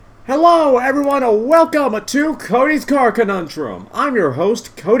Hello, everyone, and welcome to Cody's Car Conundrum. I'm your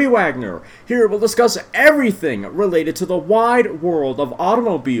host, Cody Wagner. Here we'll discuss everything related to the wide world of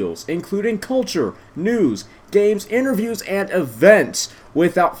automobiles, including culture, news, games, interviews, and events.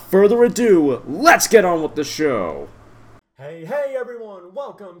 Without further ado, let's get on with the show. Hey everyone,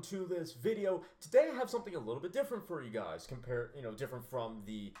 welcome to this video. Today I have something a little bit different for you guys, different from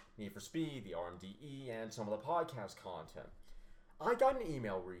the Need for Speed, the RMDE, and some of the podcast content. I got an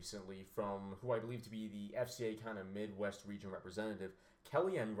email recently from who I believe to be the FCA kind of Midwest region representative,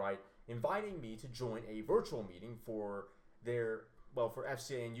 Kelly Enright, inviting me to join a virtual meeting for for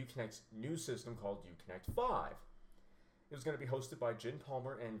FCA and Uconnect's new system called Uconnect 5. It was going to be hosted by Jen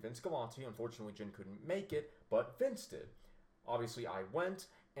Palmer and Vince Galante. Unfortunately, Jen couldn't make it, but Vince did. Obviously, I went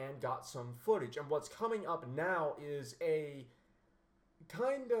and got some footage, and what's coming up now is a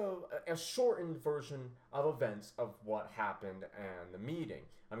kind of a shortened version of events of what happened and the meeting.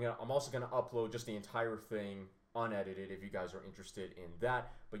 I'm also gonna upload just the entire thing unedited if you guys are interested in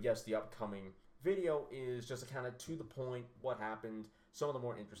that. But yes, the upcoming video is just a kind of to the point, what happened, some of the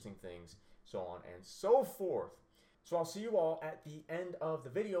more interesting things, so on and so forth. So I'll see you all at the end of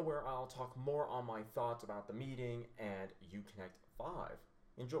the video where I'll talk more on my thoughts about the meeting and Uconnect 5.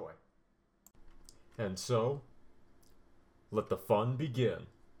 Enjoy. And so, let the fun begin.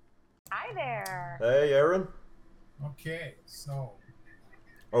 Hi there. Hey, Aaron. Okay, so.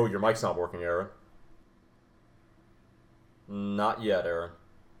 Oh, your mic's not working, Aaron. Not yet, Aaron.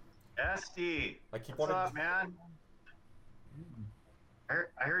 SD. What's What's up, man?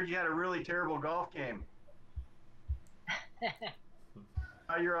 I heard you had a really terrible golf game.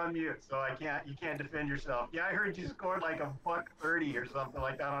 Oh, you're on mute, so you can't defend yourself. Yeah, I heard you scored like a $130 or something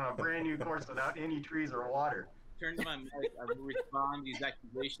like that on a brand new course without any trees or water. Turn to my mic, I will respond to these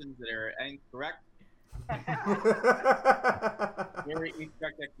accusations that are incorrect. Very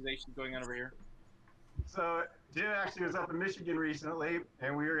incorrect accusations going on over here. So Jim actually was up in Michigan recently,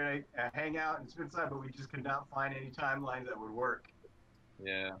 and we were going to hang out and spend time, but we just could not find any timeline that would work.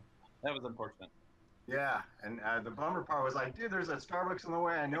 Yeah, that was unfortunate. Yeah, and the bummer part was like, dude, there's a Starbucks on the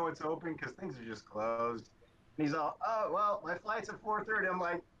way. I know it's open because things are just closed. And he's all, oh, well, my flight's at 4:30. I'm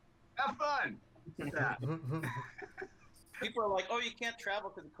like, have fun. That. People are like, oh, you can't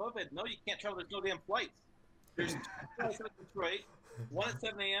travel because of COVID. No, you can't travel. There's no damn flights. There's two flights at Detroit, one at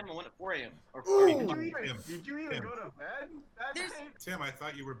 7 a.m. and one at 4 a.m. Or 4 Did you even go to bed that day? Tim, I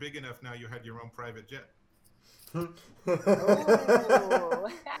thought you were big enough now you had your own private jet. Ooh. He's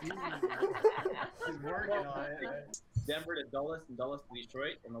working on it. Denver to Dulles and Dulles to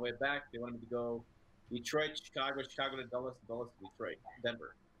Detroit. On the way back, they wanted me to go Detroit, Chicago, Chicago to Dulles, Dulles to Detroit,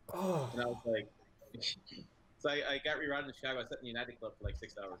 Denver. Oh. And I was like, so I got rerouted to Chicago. I sat in the United Club for like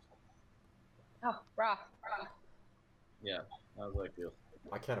 6 hours. Oh, rough. Yeah, I was like, dude.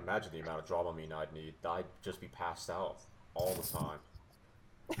 I can't imagine the amount of Dramamine I'd need. I'd just be passed out all the time.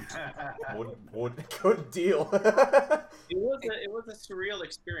 Couldn't deal. It was a surreal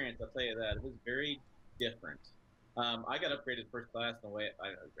experience. I'll tell you that. It was very different. I got upgraded first class in the way. I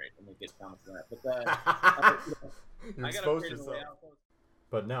know, great. Let me get comments on that. But You I got exposed upgraded in the way yourself. out.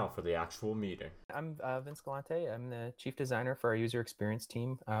 But now for the actual meeting. I'm Vince Galante. I'm the chief designer for our user experience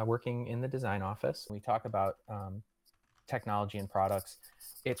team, working in the design office. We talk about technology and products.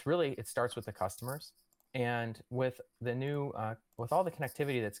 It starts with the customers, and with the new, with all the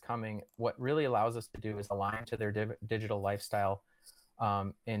connectivity that's coming, what really allows us to do is align to their digital lifestyle,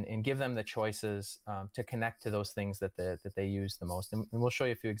 and give them the choices to connect to those things that they use the most. And we'll show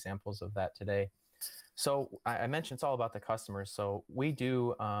you a few examples of that today. So I mentioned it's all about the customers. So we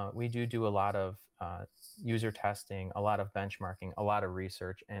do a lot of user testing, a lot of benchmarking, a lot of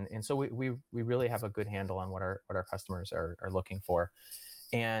research, and so we really have a good handle on what our customers are looking for.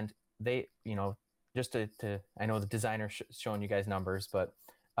 And they, just to I know the designer showing you guys numbers, but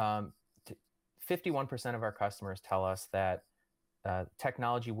 51% of our customers tell us that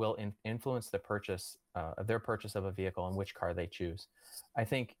technology will influence the purchase of their purchase of a vehicle and which car they choose. I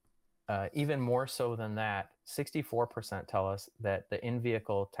think even more so than that, 64% tell us that the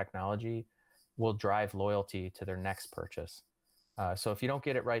in-vehicle technology will drive loyalty to their next purchase. So if you don't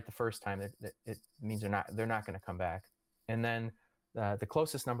get it right the first time, it means they're not going to come back. And then the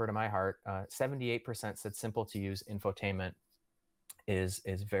closest number to my heart, 78% said simple to use infotainment is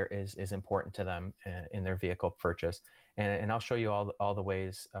important to them in their vehicle purchase. And I'll show you all the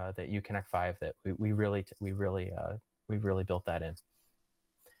ways that Uconnect 5 that we really built that in.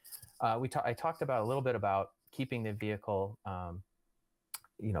 I talked about a little bit about keeping the vehicle,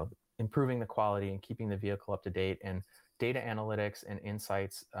 improving the quality and keeping the vehicle up to date, and data analytics and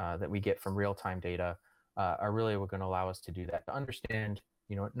insights that we get from real-time data are really going to allow us to do that, to understand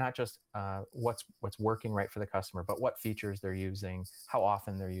not just what's working right for the customer, but what features they're using, how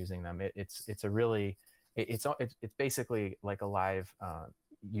often they're using them. It's basically like a live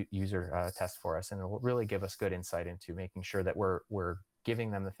user test for us, and it will really give us good insight into making sure that we're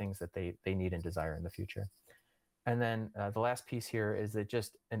giving them the things that they need and desire in the future. And then the last piece here is that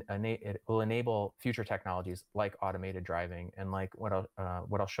it will enable future technologies like automated driving, and like what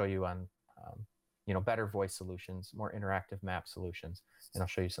I'll show you on better voice solutions, more interactive map solutions, and I'll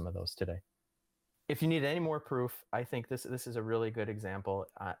show you some of those today. If you need any more proof, I think this is a really good example.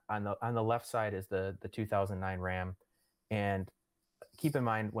 On the left side is the 2009 Ram, and keep in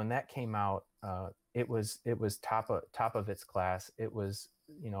mind when that came out, it was top of its class. It was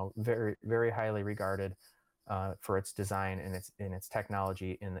very, very highly regarded for its design and its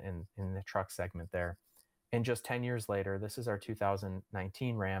technology in the truck segment there. And just 10 years later, this is our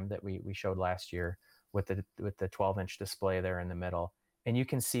 2019 Ram that we showed last year with the 12-inch display there in the middle. And you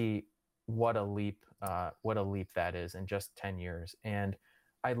can see what a leap that is in just 10 years. And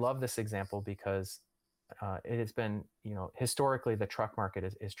I love this example because it has been, historically the truck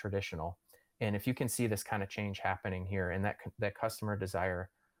market is traditional. And if you can see this kind of change happening here and that customer desire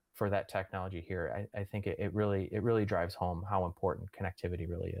for that technology here, I think it really drives home how important connectivity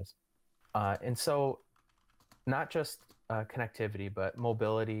really is. And so not just connectivity, but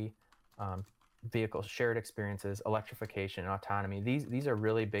mobility, vehicle shared experiences, electrification, autonomy. These are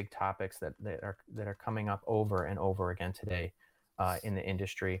really big topics that are coming up over and over again today in the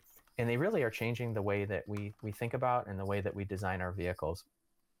industry. And they really are changing the way that we think about and the way that we design our vehicles.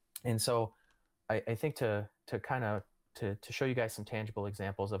 And so I think to show you guys some tangible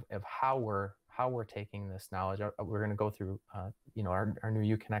examples of how we're taking this knowledge, we're going to go through our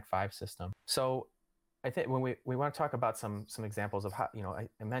new Uconnect 5 system. So I think when we want to talk about some examples of how,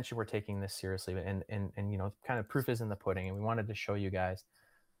 I mentioned we're taking this seriously, and kind of proof is in the pudding, and we wanted to show you guys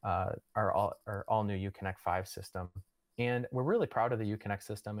our all new Uconnect 5 system. And we're really proud of the Uconnect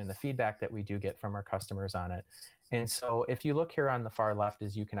system and the feedback that we do get from our customers on it. And so if you look here on the far left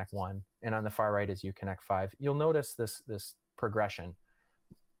is Uconnect 1, and on the far right is Uconnect 5, you'll notice this progression.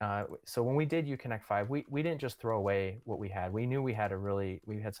 So when we did Uconnect 5, we didn't just throw away what we had. We knew we had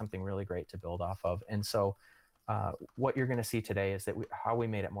something really great to build off of. And so what you're going to see today is that how we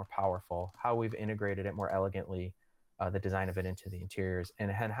made it more powerful, how we've integrated it more elegantly, the design of it into the interiors,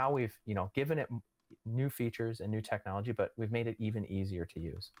 and how we've given it new features and new technology, but we've made it even easier to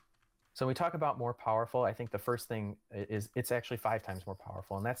use. So when we talk about more powerful, I think the first thing is it's actually 5 times more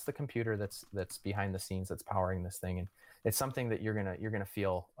powerful, and that's the computer that's behind the scenes that's powering this thing, and it's something that you're gonna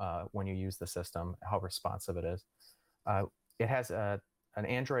feel when you use the system, how responsive it is. It has an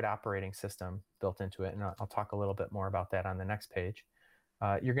Android operating system built into it, and I'll talk a little bit more about that on the next page.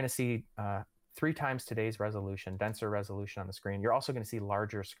 You're going to see 3 times today's resolution, denser resolution on the screen. You're also going to see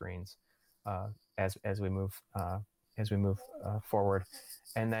larger screens as we move forward,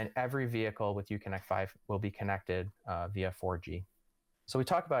 and then every vehicle with Uconnect 5 will be connected via 4G. So we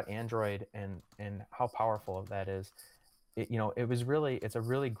talk about Android and how powerful that is. It's a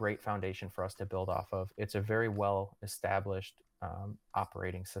really great foundation for us to build off of. It's a very well established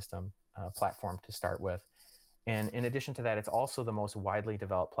operating system platform to start with, and in addition to that, it's also the most widely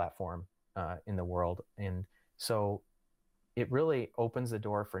developed platform in the world. And so it really opens the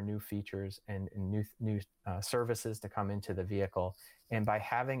door for new features and new services to come into the vehicle. And by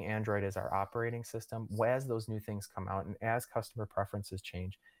having Android as our operating system, as those new things come out and as customer preferences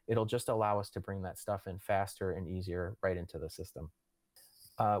change, it'll just allow us to bring that stuff in faster and easier right into the system.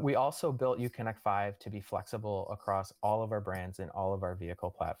 We also built Uconnect 5 to be flexible across all of our brands and all of our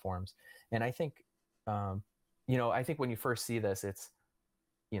vehicle platforms. And I think, I think when you first see this, it's,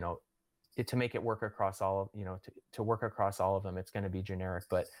 to make it work across all of, to work across all of them, it's going to be generic.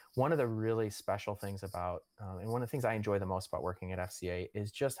 But one of the really special things about, and one of the things I enjoy the most about working at FCA is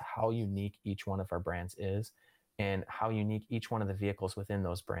just how unique each one of our brands is, and how unique each one of the vehicles within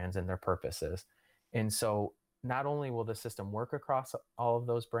those brands and their purposes. And so not only will the system work across all of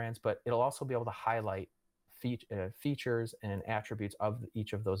those brands, but it'll also be able to highlight features and attributes of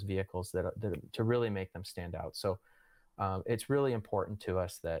each of those vehicles that to really make them stand out. So it's really important to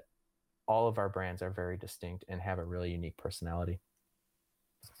us that all of our brands are very distinct and have a really unique personality.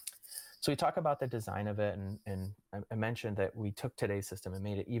 So we talk about the design of it, and I mentioned that we took today's system and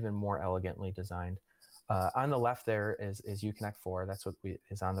made it even more elegantly designed. On the left there is Uconnect 4. That's what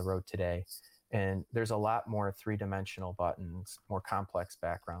is on the road today. And there's a lot more 3-dimensional buttons, more complex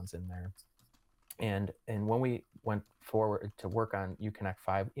backgrounds in there. And when we went forward to work on Uconnect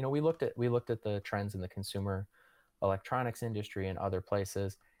 5, we looked at the trends in the consumer electronics industry and other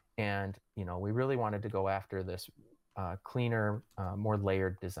places. And, we really wanted to go after this cleaner, more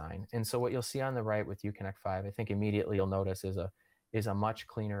layered design. And so what you'll see on the right with Uconnect 5, I think immediately you'll notice is a much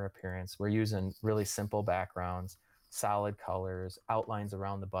cleaner appearance. We're using really simple backgrounds, solid colors, outlines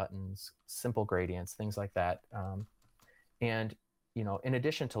around the buttons, simple gradients, things like that. And in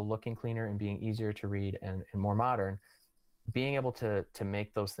addition to looking cleaner and being easier to read and more modern, being able to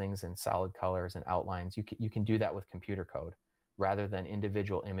make those things in solid colors and outlines, you can do that with computer code rather than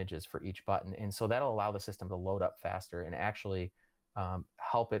individual images for each button. And so that'll allow the system to load up faster and actually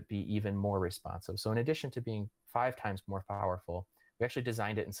help it be even more responsive. So in addition to being 5 times more powerful, we actually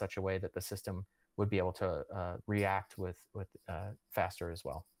designed it in such a way that the system would be able to react with faster as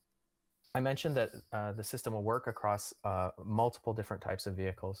well. I mentioned that the system will work across multiple different types of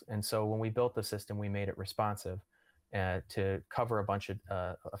vehicles. And so when we built the system, we made it responsive to cover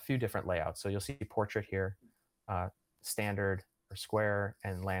a few different layouts. So you'll see portrait here, standard or square,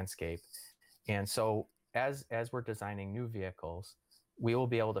 and landscape. And so as we're designing new vehicles, we will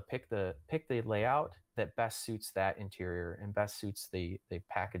be able to pick the layout that best suits that interior and best suits the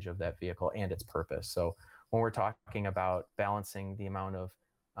package of that vehicle and its purpose. So when we're talking about balancing the amount of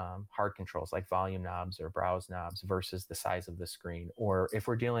hard controls like volume knobs or browse knobs versus the size of the screen, or if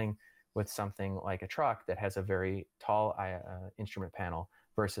we're dealing with something like a truck that has a very tall instrument panel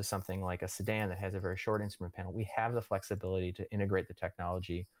versus something like a sedan that has a very short instrument panel, we have the flexibility to integrate the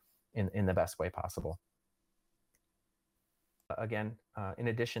technology in the best way possible. Again, in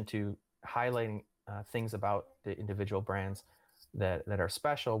addition to highlighting things about the individual brands that are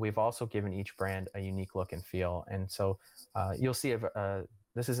special, we've also given each brand a unique look and feel. And so you'll see,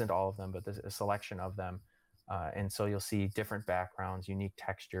 this isn't all of them, but there's a selection of them. And so you'll see different backgrounds, unique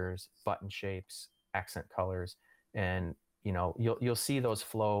textures, button shapes, accent colors, and you'll see those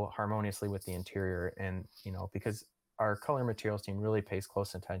flow harmoniously with the interior. And because our color materials team really pays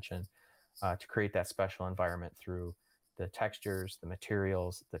close attention to create that special environment through the textures, the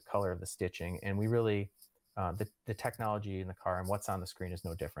materials, the color of the stitching, and we really the technology in the car and what's on the screen is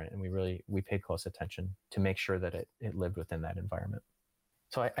no different. And we paid close attention to make sure that it lived within that environment.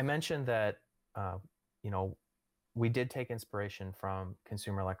 So I mentioned that we did take inspiration from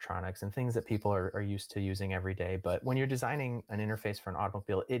consumer electronics and things that people are used to using every day. But when you're designing an interface for an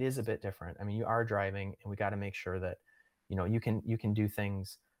automobile, it is a bit different. I mean, you are driving, and we got to make sure that you can do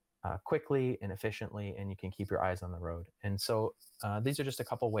things quickly and efficiently, and you can keep your eyes on the road. And so these are just a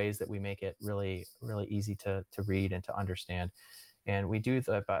couple ways that we make it really, really easy to read and to understand. And we do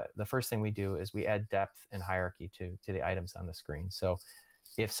the first thing we do is we add depth and hierarchy to the items on the screen. So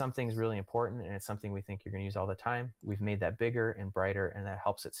if something's really important and it's something we think you're going to use all the time, we've made that bigger and brighter, and that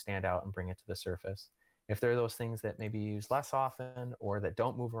helps it stand out and bring it to the surface. If there are those things that maybe you use less often or that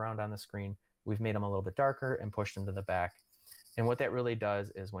don't move around on the screen, we've made them a little bit darker and pushed them to the back. And what that really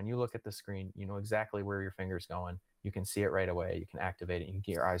does is when you look at the screen, you know exactly where your finger's going. You can see it right away. You can activate it. You can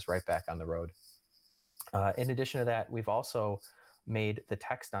get your eyes right back on the road. In addition to that, we've also made the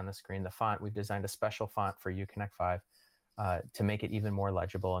text on the screen, the font. We've designed a special font for Uconnect 5 to make it even more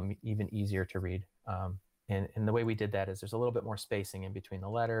legible and even easier to read. And the way we did that is there's a little bit more spacing in between the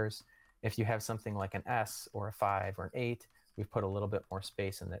letters. If you have something like an S or a 5 or an 8, we've put a little bit more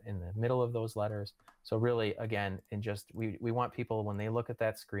space in the middle of those letters. So really, again, we want people, when they look at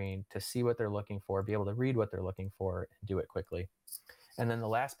that screen, to see what they're looking for, be able to read what they're looking for, and do it quickly. And then the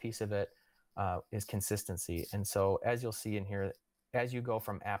last piece of it is consistency. And so as you'll see in here, as you go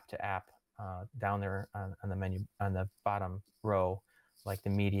from app to app, down there on the menu, on the bottom row, like the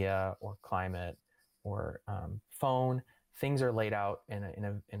media or climate or phone, things are laid out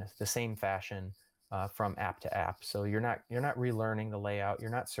in the same fashion from app to app. So you're not relearning the layout.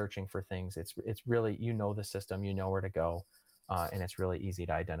 You're not searching for things. It's really, the system, where to go, and it's really easy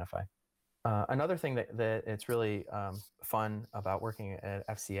to identify. Another thing that it's really fun about working at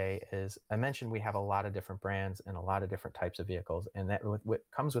FCA is I mentioned we have a lot of different brands and a lot of different types of vehicles, and that what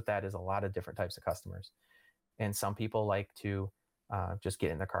comes with that is a lot of different types of customers. And some people like to just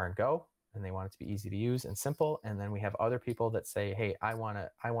get in the car and go, and they want it to be easy to use and simple. And then we have other people that say, hey, I want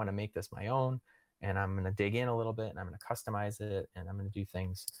to make this my own, and I'm going to dig in a little bit, and I'm going to customize it, and I'm going to do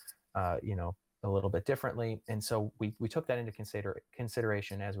things, a little bit differently. And so we took that into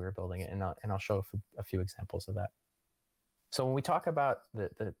consideration as we were building it, and I'll show a few examples of that. So when we talk about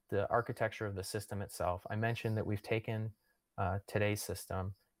the architecture of the system itself, I mentioned that we've taken today's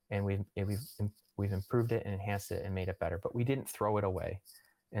system and we've improved it and enhanced it and made it better, but we didn't throw it away.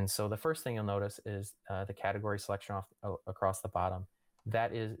 And so the first thing you'll notice is the category selection across the bottom.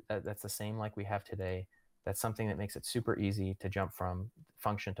 That's the same like we have today. That's something that makes it super easy to jump from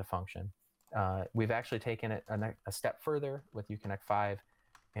function to function. We've actually taken it a step further with Uconnect 5,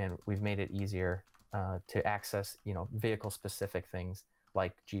 and we've made it easier to access, vehicle-specific things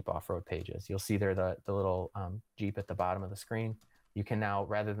like Jeep off-road pages. You'll see there the little Jeep at the bottom of the screen. You can now,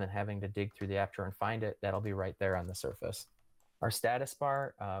 rather than having to dig through the app drawer and find it, that'll be right there on the surface. Our status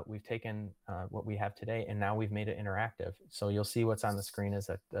bar, we've taken what we have today and now we've made it interactive. So you'll see what's on the screen is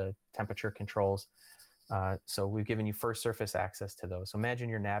the temperature controls. So we've given you first surface access to those. So imagine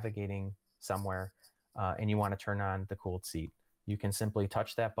you're navigating somewhere and you want to turn on the cooled seat. You can simply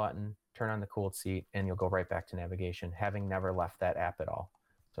touch that button, turn on the cooled seat, and you'll go right back to navigation, having never left that app at all.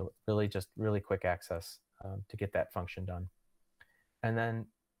 So really quick access to get that function done. And then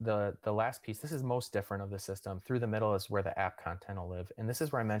the last piece, this is most different of the system. Through the middle is where the app content will live. And this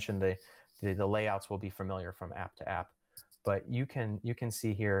is where I mentioned the layouts will be familiar from app to app. But you can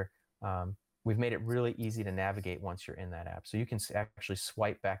see here, we've made it really easy to navigate once you're in that app. So you can actually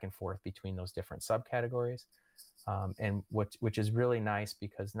swipe back and forth between those different subcategories. And which is really nice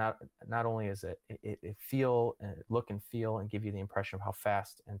because not only is it look and feel and give you the impression of how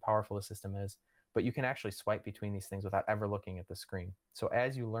fast and powerful the system is, but you can actually swipe between these things without ever looking at the screen. So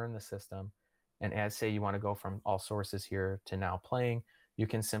as you learn the system, and as say you want to go from all sources here to now playing, you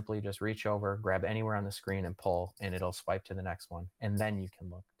can simply just reach over, grab anywhere on the screen and pull, and it'll swipe to the next one, and then you can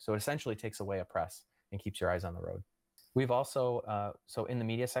look. So it essentially takes away a press and keeps your eyes on the road. We've also, so in the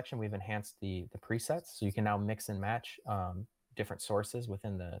media section, we've enhanced the presets. So you can now mix and match different sources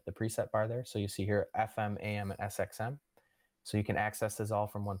within the preset bar there. So you see here FM, AM, and SXM. So you can access this all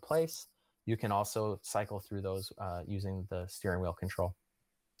from one place. You can also cycle through those using the steering wheel control.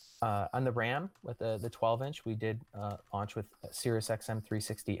 On the RAM, with the 12-inch, we did launch with SiriusXM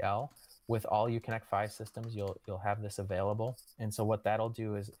 360L. With all Uconnect 5 systems, you'll have this available. And so what that'll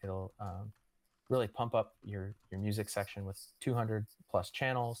do is it'll really pump up your music section with 200 plus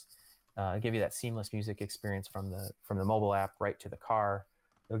channels, give you that seamless music experience from the mobile app right to the car.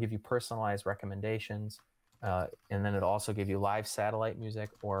 It'll give you personalized recommendations, and then it'll also give you live satellite music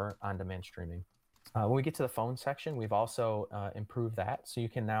or on-demand streaming. When we get to the phone section, we've also improved that. So you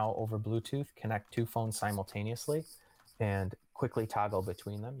can now, over Bluetooth, connect two phones simultaneously and quickly toggle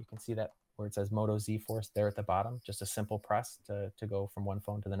between them. You can see that where it says Moto Z Force there at the bottom, just a simple press to go from one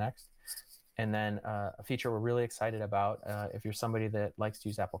phone to the next. And then a feature we're really excited about, if you're somebody that likes to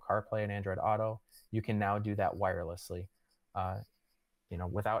use Apple CarPlay and Android Auto, you can now do that wirelessly,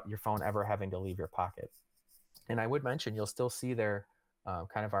 without your phone ever having to leave your pocket. And I would mention, you'll still see there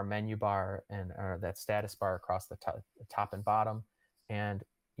kind of our menu bar and that status bar across the top and bottom. And,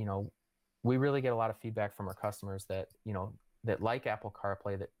 we really get a lot of feedback from our customers that, that like Apple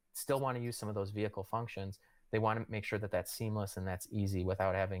CarPlay, that still want to use some of those vehicle functions. They want to make sure that that's seamless and that's easy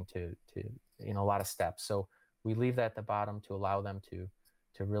without having to a lot of steps. So we leave that at the bottom to allow them to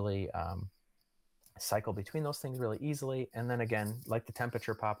really cycle between those things really easily. And then again, like the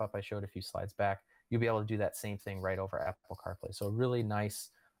temperature pop-up I showed a few slides back, you'll be able to do that same thing right over Apple CarPlay. So really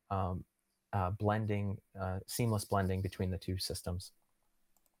nice blending, seamless blending between the two systems.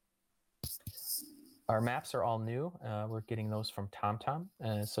 Our maps are all new. We're getting those from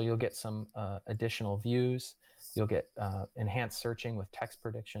TomTom. So you'll get some additional views. You'll get enhanced searching with text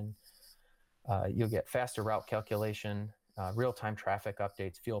prediction. You'll get faster route calculation, real-time traffic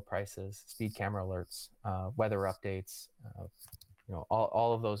updates, fuel prices, speed camera alerts, weather updates,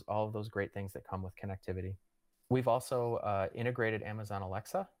 all of those great things that come with connectivity. We've also integrated Amazon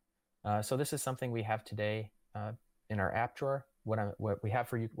Alexa. So this is something we have today in our app drawer. What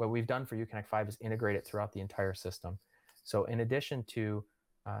we've done for Uconnect 5 is integrate it throughout the entire system. So in addition to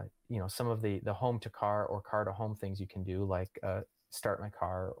some of the home to car or car to home things you can do, like start my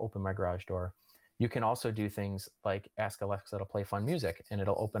car, open my garage door, you can also do things like ask Alexa to play fun music, and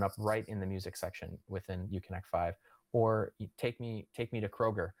it'll open up right in the music section within Uconnect 5. Or take me to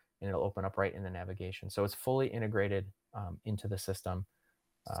Kroger, and it'll open up right in the navigation. So it's fully integrated into the system,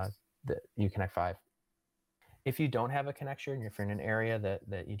 the Uconnect 5. If you don't have a connection, if you're in an area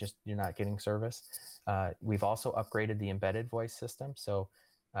that you're not getting service, we've also upgraded the embedded voice system. So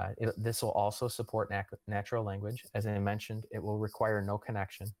this will also support natural language. As I mentioned, it will require no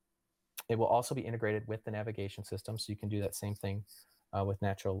connection. It will also be integrated with the navigation system, so you can do that same thing with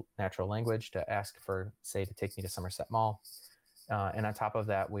natural language to ask for, say, to take me to Somerset Mall. And on top of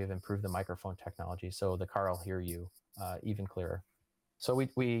that, we've improved the microphone technology, so the car will hear you even clearer. So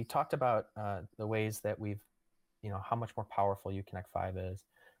we talked about the ways that we've, how much more powerful Uconnect 5 is.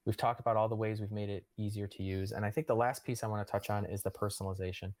 We've talked about all the ways we've made it easier to use. And I think the last piece I want to touch on is the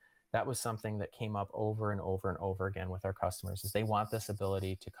personalization. That was something that came up over and over and over again with our customers, is they want this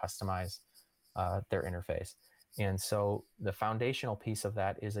ability to customize their interface. And so the foundational piece of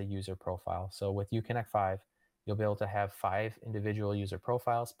that is a user profile. So with Uconnect 5, You'll be able to have 5 individual user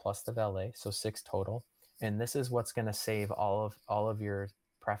profiles plus the valet, so 6 total. And this is what's going to save all of your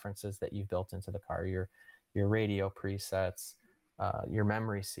preferences that you've built into the car, your radio presets, your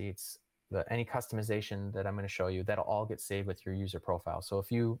memory seats, any customization that I'm going to show you, that'll all get saved with your user profile. So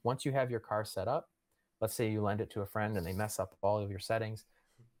once you have your car set up, let's say you lend it to a friend and they mess up all of your settings,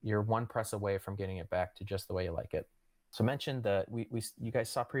 you're one press away from getting it back to just the way you like it. So mentioned that you guys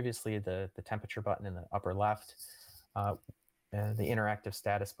saw previously the temperature button in the upper left, the interactive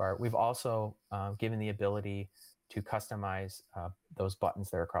status bar. We've also given the ability to customize those buttons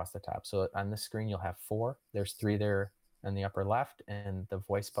there across the top. So on this screen, you'll have 4. There's 3 there in the upper left and the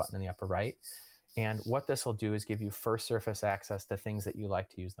voice button in the upper right. And what this will do is give you first surface access to things that you like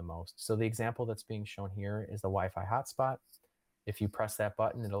to use the most. So the example that's being shown here is the Wi-Fi hotspot. If you press that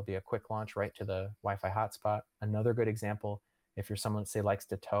button, it'll be a quick launch right to the Wi-Fi hotspot. Another good example, if you're someone that say likes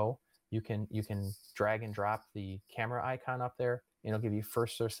to tow, you can drag and drop the camera icon up there, and it'll give you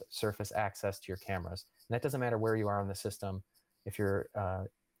first surface access to your cameras. And that doesn't matter where you are on the system. If you're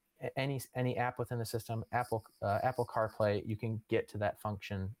any app within the system, Apple CarPlay, you can get to that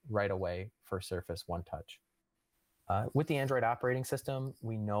function right away, first surface, one touch. With the Android operating system,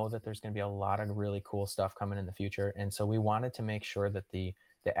 we know that there's going to be a lot of really cool stuff coming in the future. And so we wanted to make sure that the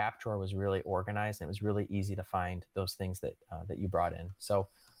app drawer was really organized and it was really easy to find those things that you brought in. So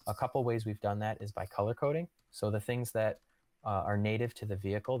a couple ways we've done that is by color coding. So the things that are native to the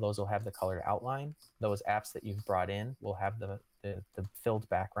vehicle, those will have the colored outline. Those apps that you've brought in will have the filled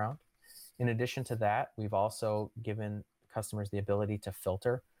background. In addition to that, we've also given customers the ability to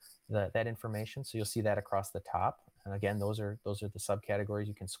filter that information. So you'll see that across the top. And again, those are the subcategories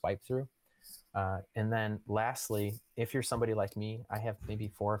you can swipe through. And then lastly, if you're somebody like me, I have maybe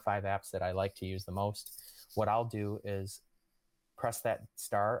 4 or 5 apps that I like to use the most. What I'll do is press that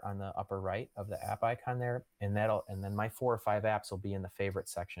star on the upper right of the app icon there, and then my 4 or 5 apps will be in the favorite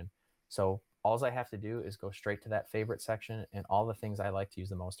section. So all I have to do is go straight to that favorite section, and all the things I like to use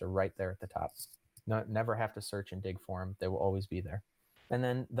the most are right there at the top. Never have to search and dig for them. They will always be there. And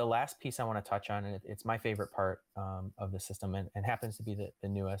then the last piece I want to touch on, and it's my favorite part of the system, and happens to be the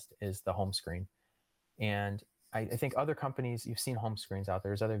newest, is the home screen. And I think other companies, you've seen home screens out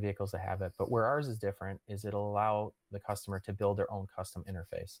there. There's other vehicles that have it, but where ours is different is it'll allow the customer to build their own custom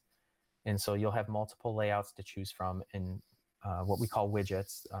interface. And so you'll have multiple layouts to choose from, and what we call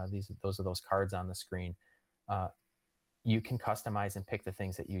widgets. Those are those cards on the screen. You can customize and pick the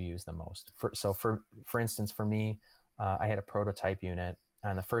things that you use the most. For instance, for me, I had a prototype unit.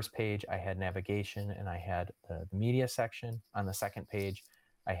 On the first page, I had navigation and I had the media section. On the second page,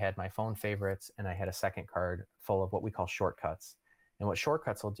 I had my phone favorites and I had a second card full of what we call shortcuts. And what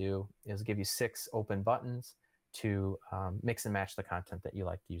shortcuts will do is give you 6 open buttons to mix and match the content that you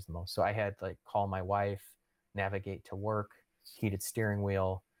like to use the most. So I had like call my wife, navigate to work, heated steering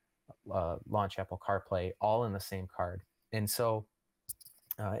wheel, launch Apple CarPlay, all in the same card. And so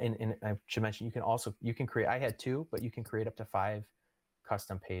and I should mention, you can create, I had 2, but you can create up to 5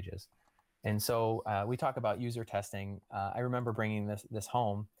 custom pages. And so we talk about user testing. I remember bringing this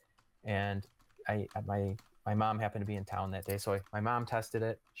home, and my mom happened to be in town that day. So my mom tested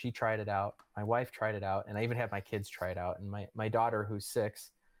it. She tried it out. My wife tried it out. And I even had my kids try it out. And my daughter, who's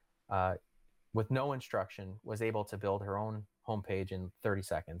 6, with no instruction, was able to build her own homepage in 30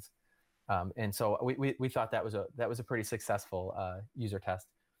 seconds. And so we thought that was a pretty successful user test.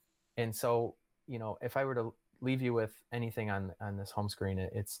 And so, if I were to leave you with anything on this home screen,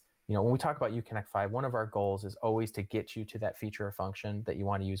 it's, when we talk about Uconnect 5, one of our goals is always to get you to that feature or function that you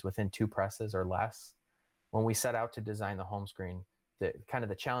want to use within 2 presses or less. When we set out to design the home screen,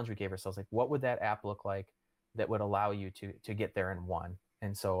 the challenge we gave ourselves, like, what would that app look like that would allow you to get there in 1?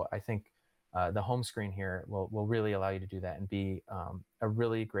 And so I think the home screen here will really allow you to do that and be a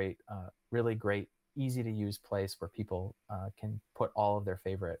really great, easy to use place where people can put all of their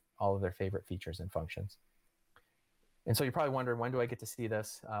favorite features and functions. And so you're probably wondering, when do I get to see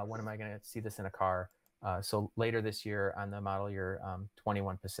this? When am I going to see this in a car? So later this year on the model year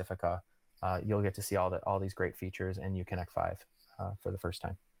 21 Pacifica, you'll get to see all these great features in Uconnect 5 for the first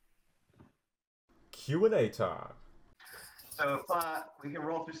time. Q&A time. So if we can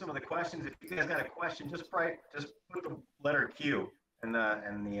roll through some of the questions. If you guys got a question, just put the letter Q in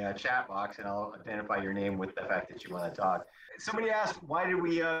the chat box, and I'll identify your name with the fact that you want to talk. Somebody asked, why did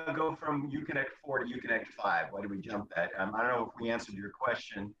we go from Uconnect 4 to Uconnect 5? Why did we jump that? I don't know if we answered your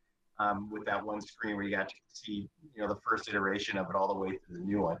question with that one screen where you got to see the first iteration of it all the way to the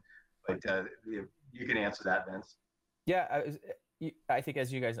new one. But you can answer that, Vince. Yeah, I think,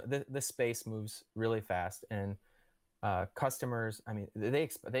 as you guys know, this space moves really fast, and customers, I mean,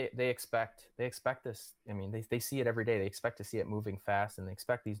 they expect this. I mean, they see it every day. They expect to see it moving fast, and they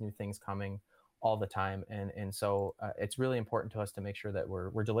expect these new things coming all the time. And so it's really important to us to make sure that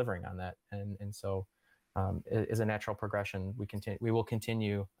we're delivering on that. And so is a natural progression. We will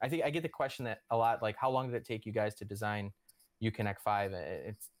continue. I think I get the question that a lot, like, how long did it take you guys to design Uconnect 5?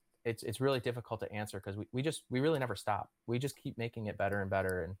 It's really difficult to answer because we really never stop. We just keep making it better and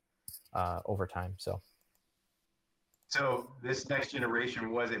better and over time. So this next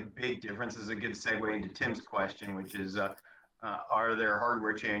generation was a big difference. This is a good segue into Tim's question, which is, are there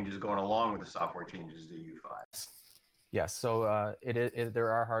hardware changes going along with the software changes to U5? Yes. So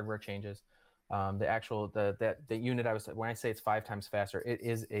there are hardware changes. The unit when I say it's 5 times faster, it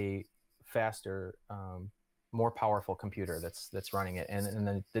is a faster, more powerful computer that's running it, and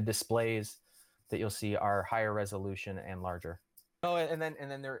then the displays that you'll see are higher resolution and larger. Oh, and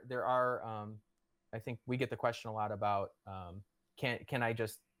then there are. I think we get the question a lot about can I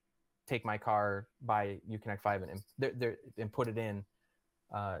just take my car, buy Uconnect 5 and put it in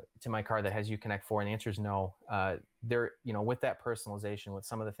to my car that has Uconnect 4? And the answer is no. With that personalization, with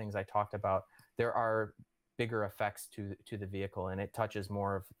some of the things I talked about, there are bigger effects to the vehicle, and it touches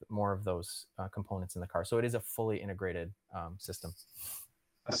more of those components in the car. So it is a fully integrated system.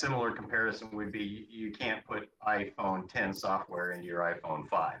 A similar comparison would be you can't put iPhone 10 software into your iPhone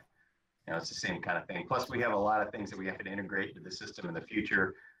 5. It's the same kind of thing. Plus, we have a lot of things that we have to integrate into the system in the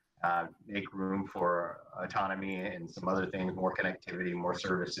future, make room for autonomy and some other things, more connectivity, more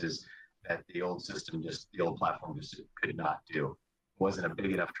services that the old platform just could not do. It wasn't a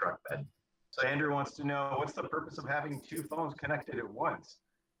big enough truck bed. So Andrew wants to know, what's the purpose of having 2 phones connected at once?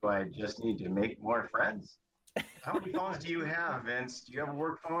 Do I just need to make more friends? How many phones do you have, Vince? Do you have a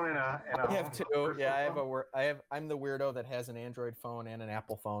work phone and a I have 2. Yeah, I have a work. I'm the weirdo that has an Android phone and an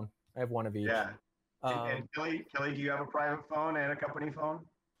Apple phone. I have one of each. Yeah. And Kelly, do you have a private phone and a company phone?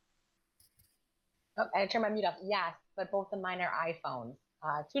 Oh, I turned my mute off. Yes, but both of mine are iPhones.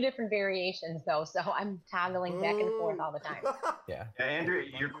 2 different variations though, so I'm toggling back and forth all the time. Yeah. Andrew,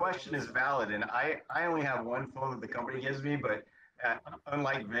 your question is valid, and I only have one phone that the company gives me, but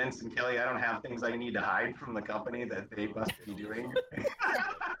unlike Vince and Kelly, I don't have things I need to hide from the company that they must be doing.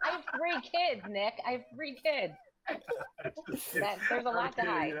 I have 3 kids, Nick. I have 3 kids. There's a lot to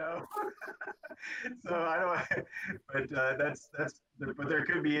hide. So I don't, but there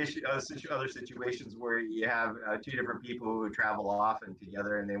could be other situations where you have 2 different people who travel often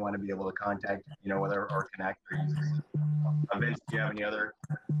together and they want to be able to contact, whether or connect or use the system. Vince, do you have any other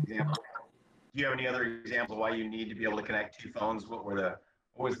examples? Do you have any other examples why you need to be able to connect 2 phones? What was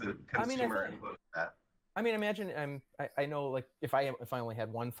the consumer input for that? I mean, imagine I know, like, if I only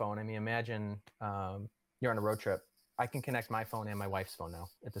had one phone. I mean, imagine you're on a road trip. I can connect my phone and my wife's phone now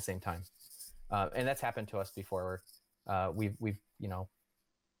at the same time, and that's happened to us before. We need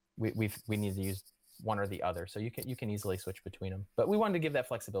to use one or the other, so you can easily switch between them. But we wanted to give that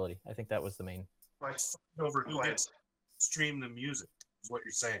flexibility. I think that was the main. Over who gets stream the music is what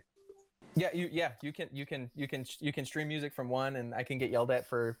you're saying. You can stream music from one, and I can get yelled at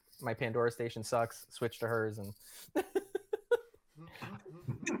for my Pandora station sucks. Switch to hers, and.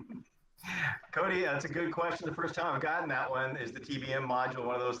 Cody, that's a good question. The first time I've gotten that one is the TBM module,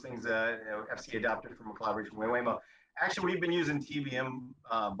 one of those things that FC adopted from a collaboration with Waymo. Actually, we've been using TBM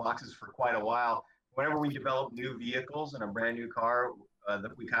boxes for quite a while. Whenever we develop new vehicles in a brand new car,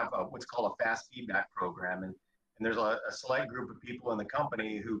 we have what's called a fast feedback program. And there's a select group of people in the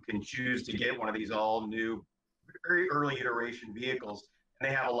company who can choose to get one of these all new, very early iteration vehicles, and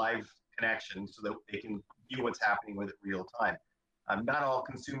they have a live connection so that they can view what's happening with it real time. Not all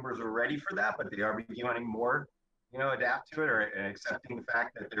consumers are ready for that, but they are beginning more, adapt to it and accepting the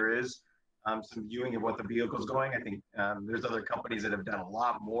fact that there is some viewing of what the vehicle is going. I think there's other companies that have done a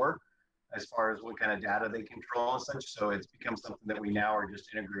lot more as far as what kind of data they control and such. So it's become something that we now are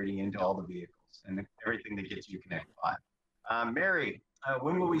just integrating into all the vehicles and everything that gets Uconnect 5. Mary,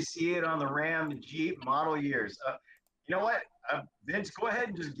 when will we see it on the Ram, the Jeep model years? You know what? Vince, go ahead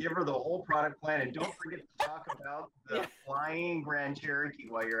and just give her the whole product plan, and don't forget to talk about the flying Grand Cherokee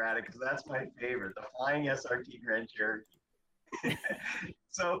while you're at it, because that's my favorite, the flying SRT Grand Cherokee.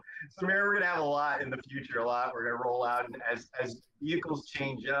 So Mary, we're going to have a lot in the future, we're going to roll out, and as vehicles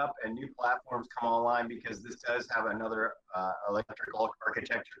change up and new platforms come online, because this does have another electrical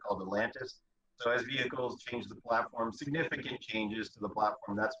architecture called Atlantis. So as vehicles change the platform, significant changes to the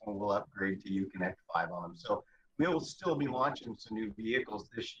platform, that's when we'll upgrade to Uconnect 5 on them. So we will still be launching some new vehicles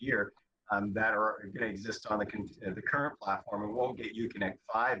this year that are going to exist on the current platform and won't get Uconnect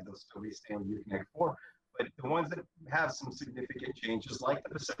 5. They'll still be staying with Uconnect 4. But the ones that have some significant changes, like the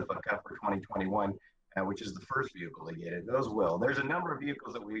Pacifica for 2021, which is the first vehicle to get it. Those will. There's a number of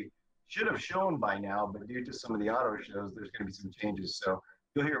vehicles that we should have shown by now, but due to some of the auto shows, there's going to be some changes. So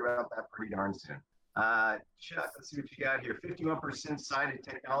you'll hear about that pretty darn soon. Chuck, let's see what you got here. 51% cited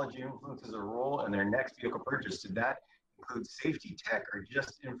technology influences a role in their next vehicle purchase. Did that include safety tech or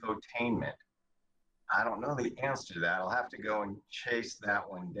just infotainment? I don't know the answer to that. I'll have to go and chase that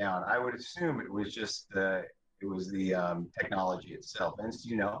one down. I would assume it was just the technology itself. Vince, do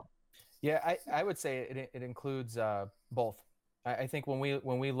you know? Yeah, I would say it includes both. I think when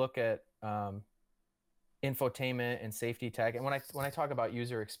we look at infotainment and safety tech, and when I talk about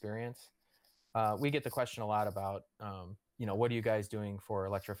user experience, we get the question a lot about what are you guys doing for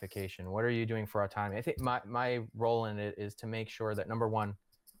electrification? What are you doing for autonomy? I think my role in it is to make sure that, number one,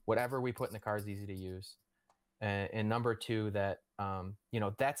 whatever we put in the car is easy to use, and number two, that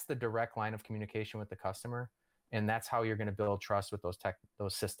that's the direct line of communication with the customer. And that's how you're going to build trust with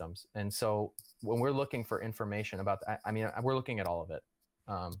those systems. And so when we're looking for information about that, we're looking at all of it.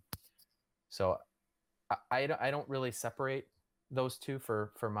 So I don't really separate those two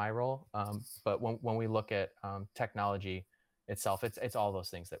for my role. But when we look at technology itself, it's all those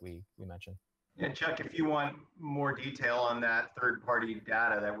things that we mentioned. Yeah, Chuck, if you want more detail on that third-party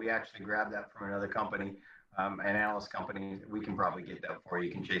data, that we actually grabbed that from another company, an analyst company, we can probably get that for you.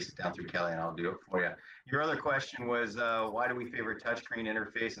 You can chase it down through Kelly and I'll do it for you. Your other question was, why do we favor touchscreen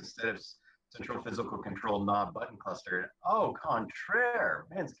interface instead of central physical control knob button cluster? Oh, contraire.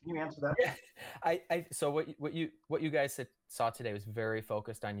 Vince, can you answer that? Yeah, so what you guys saw today was very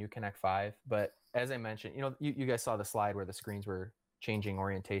focused on Uconnect 5, but as I mentioned, you guys saw the slide where the screens were changing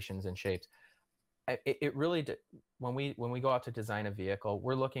orientations and shapes. It really did. When we go out to design a vehicle,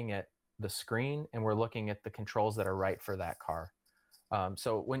 we're looking at the screen and we're looking at the controls that are right for that car.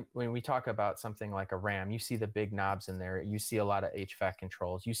 So when we talk about something like a Ram, you see the big knobs in there. You see a lot of HVAC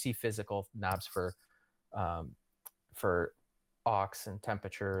controls. You see physical knobs for aux and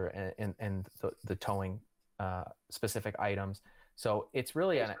temperature and the towing specific items. So it's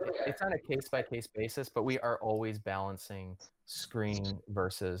really on a case by case basis, but we are always balancing screen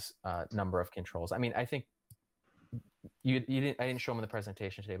versus number of controls. I think I didn't show them in the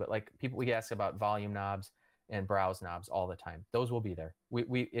presentation today, but we get asked about volume knobs and browse knobs all the time. Those will be there.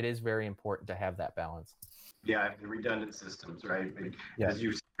 It is very important to have that balance. Yeah, the redundant systems, right? Yes. As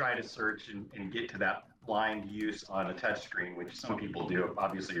you try to search and get to that blind use on a touch screen, which some people do.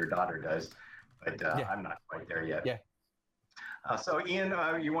 Obviously, your daughter does, but I'm not quite there yet. Yeah. So, Ian,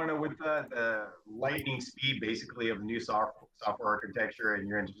 you want to know with the lightning speed, basically, of the new software architecture, and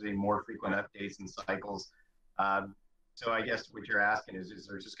you're interested in more frequent updates and cycles. So I guess what you're asking is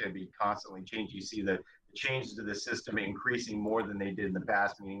there just going to be constantly change? You see the changes to the system increasing more than they did in the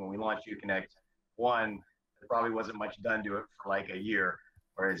past, meaning when we launched Uconnect 1, there probably wasn't much done to it for like a year,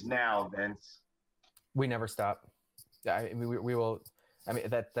 whereas now, Vince? We never stop. We will.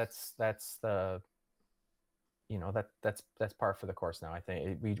 That's the, that's par for the course now. I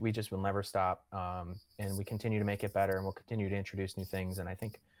think we just will never stop, and we continue to make it better, and we'll continue to introduce new things. And I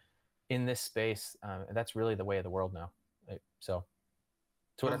think in this space, that's really the way of the world now. So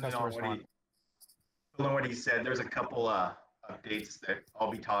it's what our customers want. What he said, there's a couple updates that I'll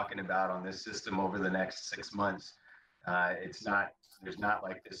be talking about on this system over the next 6 months. There's not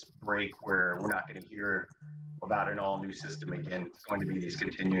like this break where we're not going to hear about an all new system again. It's going to be these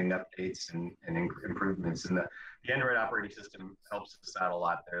continuing updates and improvements. And the Android operating system helps us out a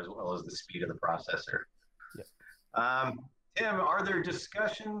lot there, as well as the speed of the processor. Yeah. Tim, are there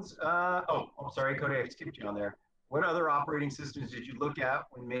discussions? I'm sorry, Cody, I skipped you on there. What other operating systems did you look at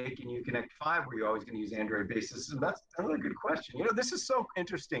when making Uconnect 5? Were you always going to use Android-based systems? That's a really good question. This is so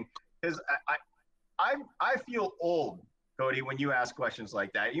interesting because I feel old, Cody, when you ask questions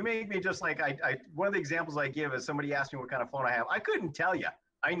like that. You make me just like one of the examples I give is somebody asked me what kind of phone I have. I couldn't tell you.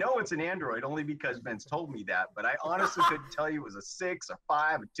 I know it's an Android only because Vince told me that, but I honestly couldn't tell you it was a 6, a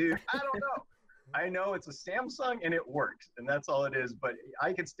 5, a 2. I don't know. I know it's a Samsung and it works, and that's all it is. But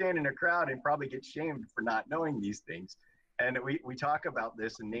I could stand in a crowd and probably get shamed for not knowing these things. And we talk about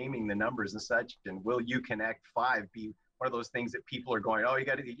this and naming the numbers and such. And will Uconnect 5 be one of those things that people are going, oh, you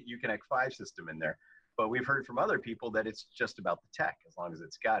got to get Uconnect 5 system in there? But we've heard from other people that it's just about the tech as long as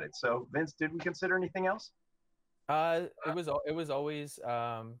it's got it. So, Vince, did we consider anything else? It was always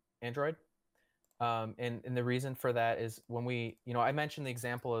Android. And the reason for that is when I mentioned the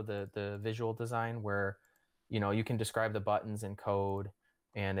example of the visual design where, you can describe the buttons in code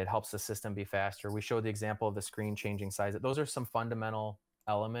and it helps the system be faster. We showed the example of the screen changing size. Those are some fundamental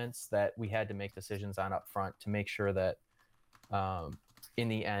elements that we had to make decisions on up front to make sure that in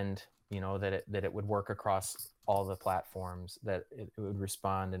the end, that it would work across all the platforms, that it would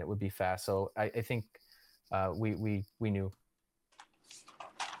respond and it would be fast. So I think we knew.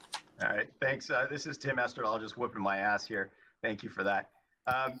 All right, thanks. This is Tim Esterdahl, just whooping my ass here. Thank you for that.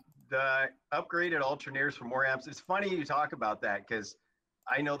 The upgraded alternators for more amps. It's funny you talk about that because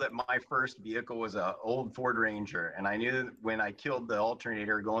I know that my first vehicle was an old Ford Ranger, and I knew that when I killed the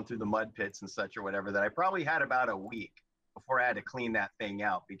alternator going through the mud pits and such or whatever, that I probably had about a week before I had to clean that thing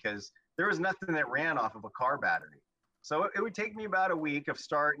out because there was nothing that ran off of a car battery. So it would take me about a week of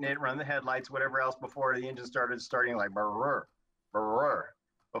starting it, run the headlights, whatever else before the engine started starting like brrr, brrr,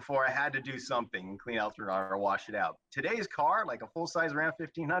 before I had to do something and clean out the alternator or wash it out. Today's car, like a full-size Ram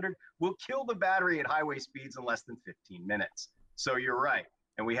 1500, will kill the battery at highway speeds in less than 15 minutes. So you're right.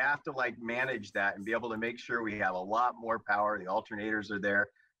 And we have to like manage that and be able to make sure we have a lot more power. The alternators are there.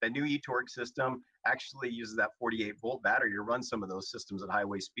 The new eTorque system actually uses that 48-volt battery to run some of those systems at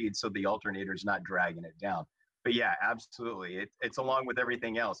highway speeds so the alternator is not dragging it down. But yeah, absolutely. It's along with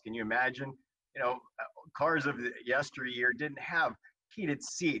everything else. Can you imagine, cars of the yesteryear didn't have heated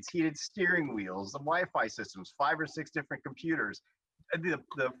seats, heated steering wheels, the Wi-Fi systems, 5 or 6 different computers. The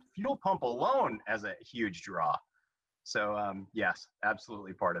fuel pump alone has a huge draw. So yes,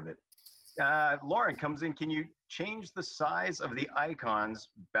 absolutely part of it. Lauren comes in. Can you change the size of the icons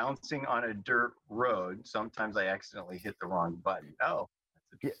bouncing on a dirt road? Sometimes I accidentally hit the wrong button. Oh,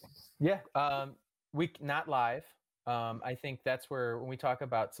 that's interesting. Yeah. We not live. I think that's where when we talk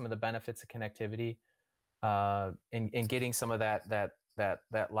about some of the benefits of connectivity and getting some of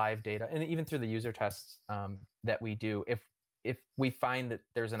that live data, and even through the user tests that we do, if we find that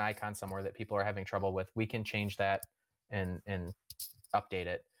there's an icon somewhere that people are having trouble with, we can change that and update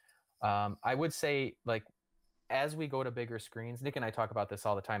it. I would say, like, as we go to bigger screens, Nick and I talk about this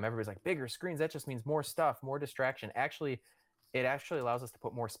all the time. Everybody's like, bigger screens, that just means more stuff, more distraction. Actually, it actually allows us to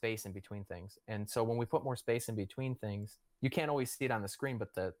put more space in between things. And so when we put more space in between things, you can't always see it on the screen,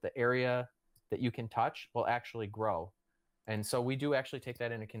 but the area that you can touch will actually grow. And so we do actually take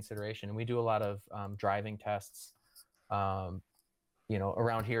that into consideration. And we do a lot of driving tests, around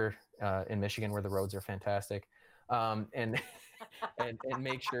here in Michigan where the roads are fantastic. And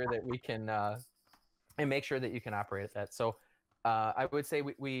make sure that we can and make sure that you can operate at that. So I would say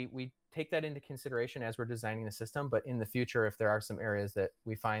we take that into consideration as we're designing the system. But in the future, if there are some areas that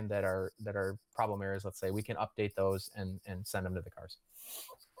we find that are problem areas, let's say, we can update those and send them to the cars.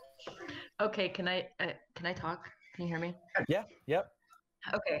 Okay, can I talk? Can you hear me? Yeah. Yep.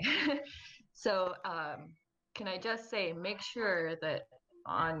 Okay. So can I just say, make sure that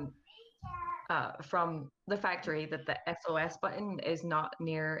on from the factory that the SOS button is not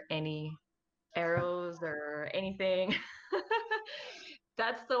near any arrows or anything.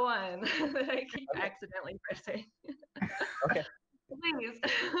 That's the one that I keep accidentally pressing. Okay. Please.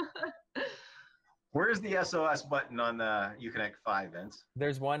 Where's the SOS button on the Uconnect 5, Vince?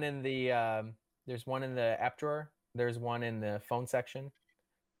 There's one in the app drawer. There's one in the phone section,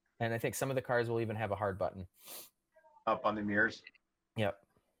 and I think some of the cars will even have a hard button Up on the mirrors. Yep.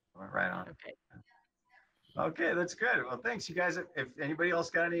 Right on. Okay. Okay, that's good. Well, thanks, you guys. If anybody else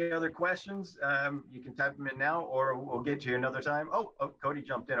got any other questions, you can type them in now, or we'll get to you another time. Oh, Cody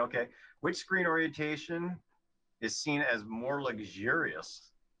jumped in. Okay. Which screen orientation is seen as more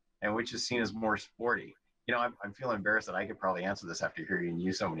luxurious and which is seen as more sporty? I'm feeling embarrassed that I could probably answer this after hearing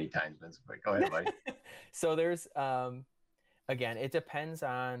you so many times, Vince, but go ahead, buddy. So there's, again, it depends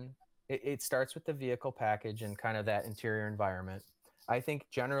on, it starts with the vehicle package and kind of that interior environment. I think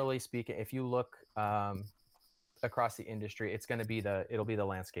generally speaking, if you look across the industry, it'll be the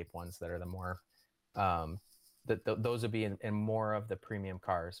landscape ones that are the more, those would be in more of the premium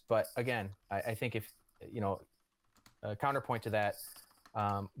cars. But again, I think if, a counterpoint to that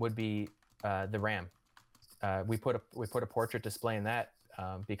would be the Ram. We put a portrait display in that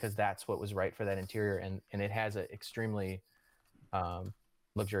because that's what was right for that interior, and it has an extremely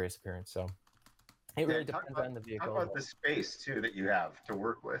luxurious appearance. So it really depends on the vehicle. How about the space too that you have to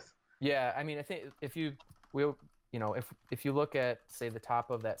work with? Yeah, I mean, I think if you look at, say, the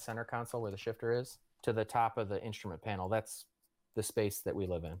top of that center console where the shifter is to the top of the instrument panel, that's the space that we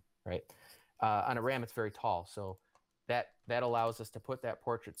live in, right? On a Ram, it's very tall, so that allows us to put that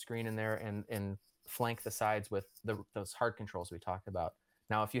portrait screen in there and flank the sides with those hard controls we talked about.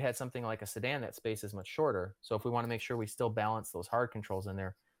 Now, if you had something like a sedan, that space is much shorter. So if we want to make sure we still balance those hard controls in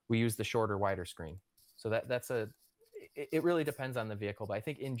there, we use the shorter, wider screen. So it really depends on the vehicle. But I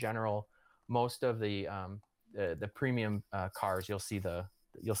think in general, most of the premium cars, you'll see the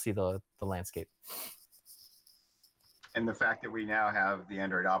landscape. And the fact that we now have the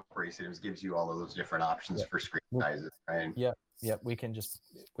Android operating systems gives you all of those different options for screen sizes, right? Yep. We can just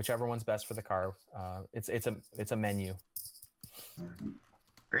whichever one's best for the car. It's a menu.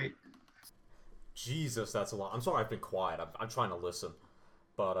 Great. Jesus, that's a lot. I'm sorry I've been quiet. I'm trying to listen.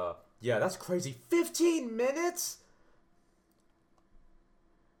 But, yeah, that's crazy. 15 minutes?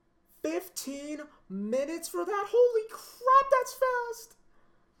 15 minutes for that? Holy crap, that's fast!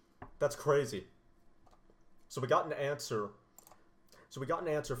 That's crazy. So we got an answer. So we got an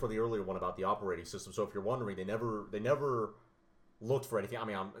answer for the earlier one about the operating system. So if you're wondering, they never looked for anything. I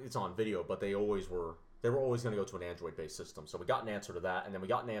mean, it's on video, but they were always going to go to an Android-based system. So we got an answer to that, and then we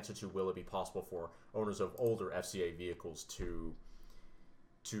got an answer to will it be possible for owners of older FCA vehicles to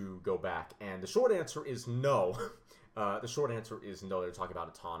go back. And the short answer is no. The short answer is no. They're talking about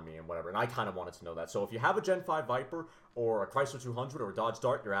autonomy and whatever, and I kind of wanted to know that. So if you have a Gen 5 Viper or a Chrysler 200 or a Dodge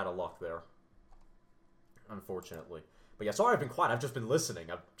Dart, you're out of luck there, unfortunately. But yeah, sorry I've been quiet. I've just been listening.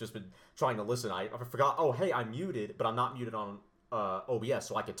 I've just been trying to listen. I forgot, oh, hey, I'm muted, but I'm not muted on OBS,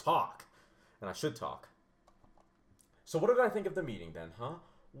 so I could talk. And I should talk. So what did I think of the meeting then, huh?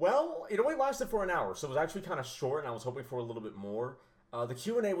 Well, it only lasted for an hour, so it was actually kind of short, and I was hoping for a little bit more. The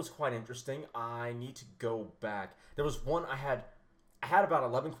Q&A was quite interesting. I need to go back. There was one I had about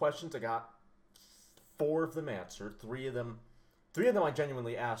 11 questions. I got 4 of them answered. 3 of them I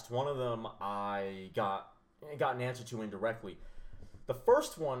genuinely asked. One of them I got an answer to indirectly. The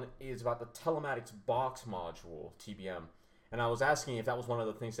first one is about the telematics box module, TBM. And I was asking if that was one of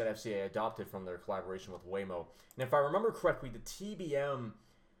the things that FCA adopted from their collaboration with Waymo. And if I remember correctly, the TBM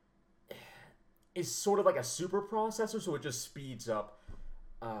is sort of like a super processor, so it just speeds up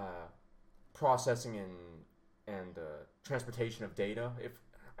processing and transportation of data.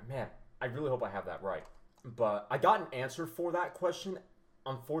 Man, I really hope I have that right. But I got an answer for that question.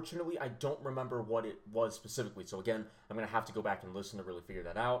 Unfortunately, I don't remember what it was specifically. So again, I'm going to have to go back and listen to really figure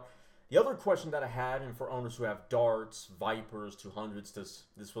that out. The other question that I had, and for owners who have Darts, Vipers, 200s,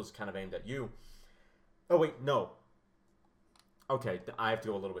 this was kind of aimed at you. Oh, wait, no. Okay, I have to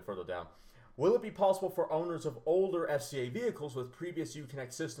go a little bit further down. Will it be possible for owners of older FCA vehicles with previous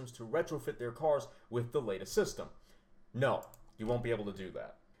Uconnect systems to retrofit their cars with the latest system? No, you won't be able to do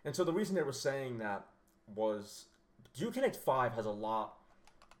that. And so the reason they were saying that was Uconnect 5 has a lot.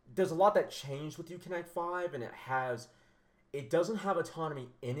 There's a lot that changed with Uconnect 5, and it doesn't have autonomy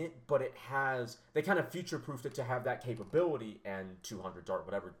in it, but they kind of future-proofed it to have that capability, and 200 Dart,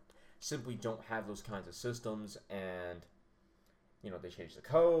 whatever, simply don't have those kinds of systems, and, they changed the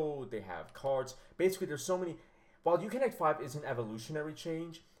code, they have cards. Basically, there's so many. While Uconnect 5 is an evolutionary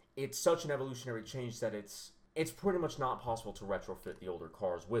change, it's such an evolutionary change that it's pretty much not possible to retrofit the older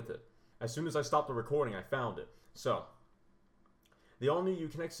cars with it. As soon as I stopped the recording, I found it. So, the all-new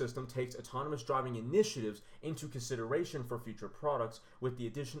Uconnect system takes autonomous driving initiatives into consideration for future products with the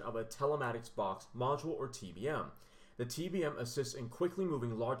addition of a telematics box module, or TBM. The TBM assists in quickly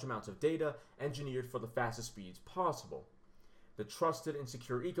moving large amounts of data engineered for the fastest speeds possible. The trusted and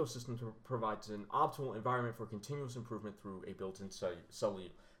secure ecosystem provides an optimal environment for continuous improvement through a built-in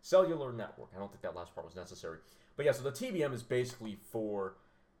cellular network. I don't think that last part was necessary. But yeah, so the TBM is basically for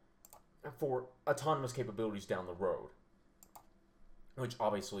autonomous capabilities down the road, which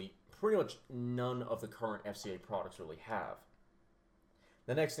obviously pretty much none of the current FCA products really have.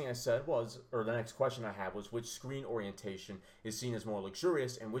 The next thing I said was, or the next question I had was, which screen orientation is seen as more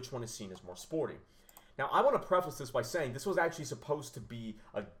luxurious and which one is seen as more sporty? Now, I want to preface this by saying this was actually supposed to be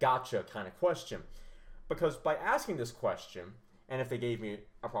a gotcha kind of question, because by asking this question, and if they gave me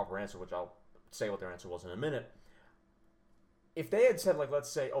a proper answer, which I'll say what their answer was in a minute, if they had said, like, let's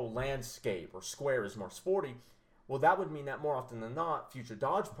say, oh, landscape or square is more sporty, well, that would mean that more often than not, future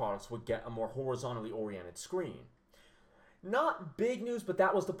Dodge products would get a more horizontally oriented screen. Not big news, but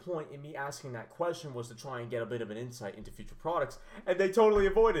that was the point in me asking that question, was to try and get a bit of an insight into future products, and they totally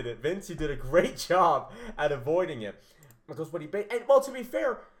avoided it. Vince, you did a great job at avoiding it. Because what well, to be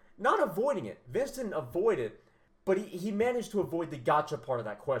fair, not avoiding it. Vince didn't avoid it, but he managed to avoid the gotcha part of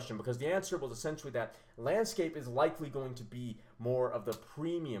that question, because the answer was essentially that landscape is likely going to be more of the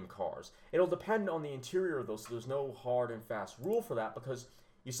premium cars. It'll depend on the interior of those, so there's no hard and fast rule for that, because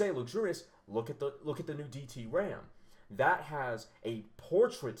you say luxurious, look at the new DT Ram. That has a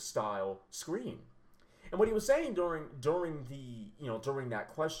portrait style screen. And what he was saying during that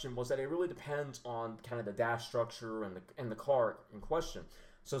question was that it really depends on kind of the dash structure and the car in question.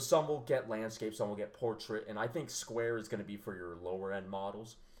 So some will get landscape, some will get portrait, and I think square is going to be for your lower end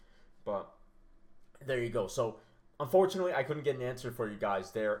models. But there you go. So unfortunately, I couldn't get an answer for you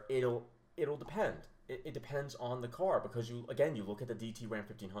guys there. It'll depend. It depends on the car, because you look at the DT Ram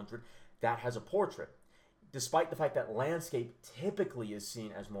 1500, that has a portrait, despite the fact that landscape typically is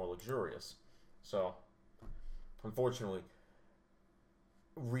seen as more luxurious. So unfortunately,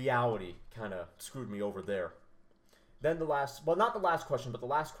 reality kind of screwed me over there. then not the last question, but the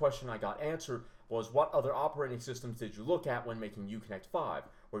last question I got answered was, what other operating systems did you look at when making Uconnect 5?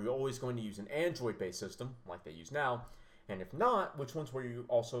 Were you always going to use an Android-based system, like they use now? And if not, which ones were you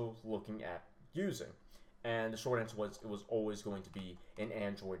also looking at using? And the short answer was, it was always going to be an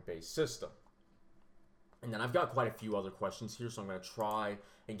Android-based system. And then I've got quite a few other questions here, so I'm going to try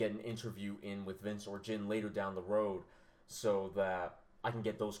and get an interview in with Vince or Jin later down the road so that I can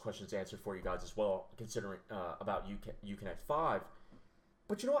get those questions answered for you guys as well, considering about Uconnect 5.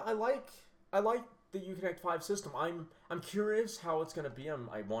 But you know what? I like the Uconnect 5 system. I'm curious how it's going to be.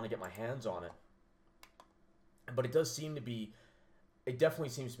 I want to get my hands on it. But it definitely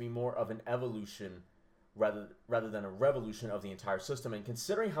seems to be more of an evolution rather than a revolution of the entire system. And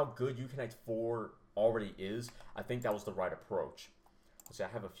considering how good Uconnect 4 already is, I think that was the right approach. Let's see, I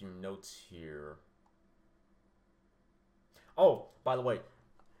have a few notes here. Oh, by the way,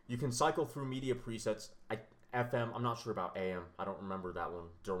 you can cycle through media presets. FM, I'm not sure about AM. I don't remember that one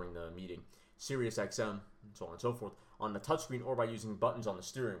during the meeting. Sirius XM, and so on and so forth, on the touchscreen or by using buttons on the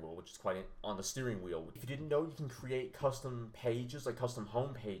steering wheel, which is on the steering wheel. If you didn't know, you can create custom pages, like custom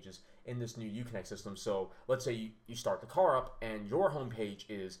home pages, in this new Uconnect system. So let's say you start the car up and your home page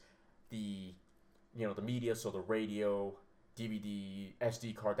is the media, so the radio, DVD,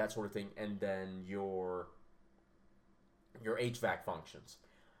 SD card, that sort of thing, and then your HVAC functions.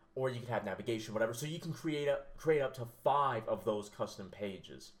 Or you can have navigation, whatever. So you can create up to 5 of those custom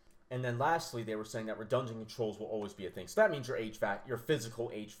pages. And then lastly, they were saying that redundant controls will always be a thing. So that means your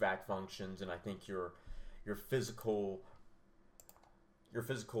physical HVAC functions, and I think your physical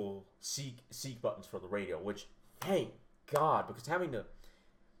seek buttons for the radio, which, thank God, because having to...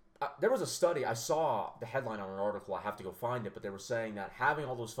 there was a study, I saw the headline on an article, I have to go find it, but they were saying that having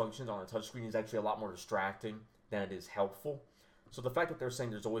all those functions on a touchscreen is actually a lot more distracting than it is helpful. So the fact that they're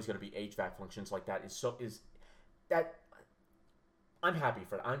saying there's always going to be HVAC functions like that I'm happy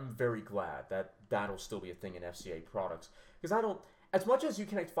for that. I'm very glad that that'll still be a thing in FCA products. Because as much as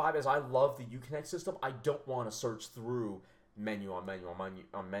Uconnect 5, as I love the Uconnect system, I don't want to search through menu on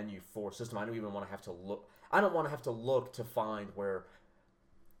menu for system. I don't even want to have to look. I don't want to have to look to find where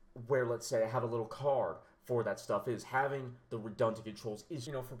let's say I have a little card for that stuff is. Having the redundant controls is,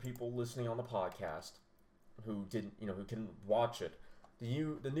 for people listening on the podcast who couldn't watch it. The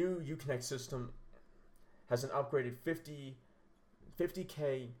new Uconnect system has an upgraded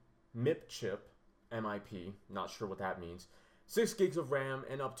 50K MIP chip, MIP, not sure what that means, 6 gigs of RAM,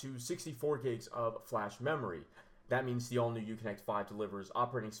 and up to 64 gigs of flash memory. That means the all-new Uconnect 5 delivers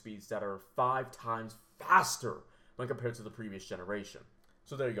operating speeds that are 5 times faster when compared to the previous generation.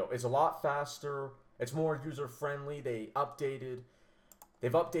 So there you go. It's a lot faster. It's more user-friendly. They've updated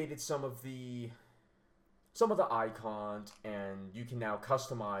some of the icons, and you can now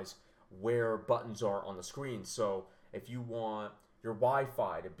customize where buttons are on the screen. So if you want your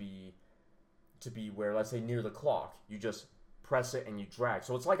Wi-Fi to be where, let's say, near the clock, you just press it and you drag.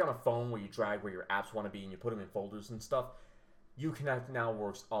 So it's like on a phone where you drag where your apps want to be and you put them in folders and stuff. Uconnect now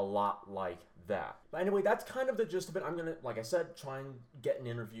works a lot like that. But anyway, that's kind of the gist of it. I'm gonna, like I said, try and get an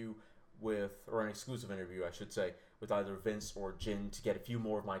interview or an exclusive interview, I should say, with either Vince or Jin to get a few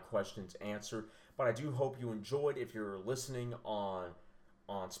more of my questions answered. But I do hope you enjoyed. If you're listening on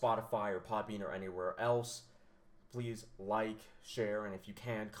Spotify or Podbean or anywhere else, please like, share, and if you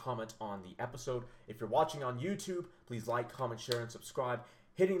can, comment on the episode. If you're watching on YouTube, please like, comment, share, and subscribe,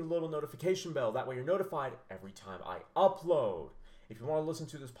 hitting the little notification bell. That way you're notified every time I upload. If you want to listen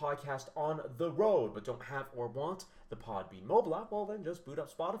to this podcast on the road but don't have or want the Podbean mobile app, well then just boot up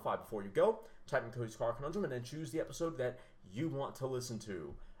Spotify before you go, type in Cody's Car Conundrum, and then choose the episode that you want to listen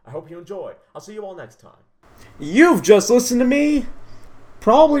to. I hope you enjoyed. I'll see you all next time. You've just listened to me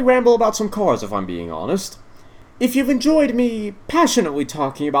probably ramble about some cars, if I'm being honest. If you've enjoyed me passionately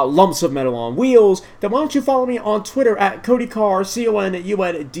talking about lumps of metal on wheels, then why don't you follow me on Twitter at CodyCar,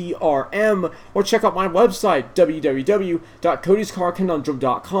 CONUNDRM, or check out my website,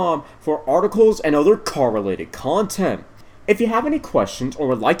 www.codyscarconundrum.com, for articles and other car-related content. If you have any questions or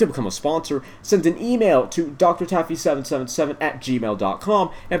would like to become a sponsor, send an email to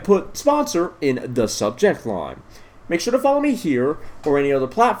drtaffy777@gmail.com and put sponsor in the subject line. Make sure to follow me here or any other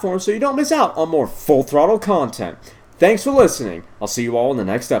platform so you don't miss out on more full throttle content. Thanks for listening. I'll see you all in the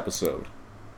next episode.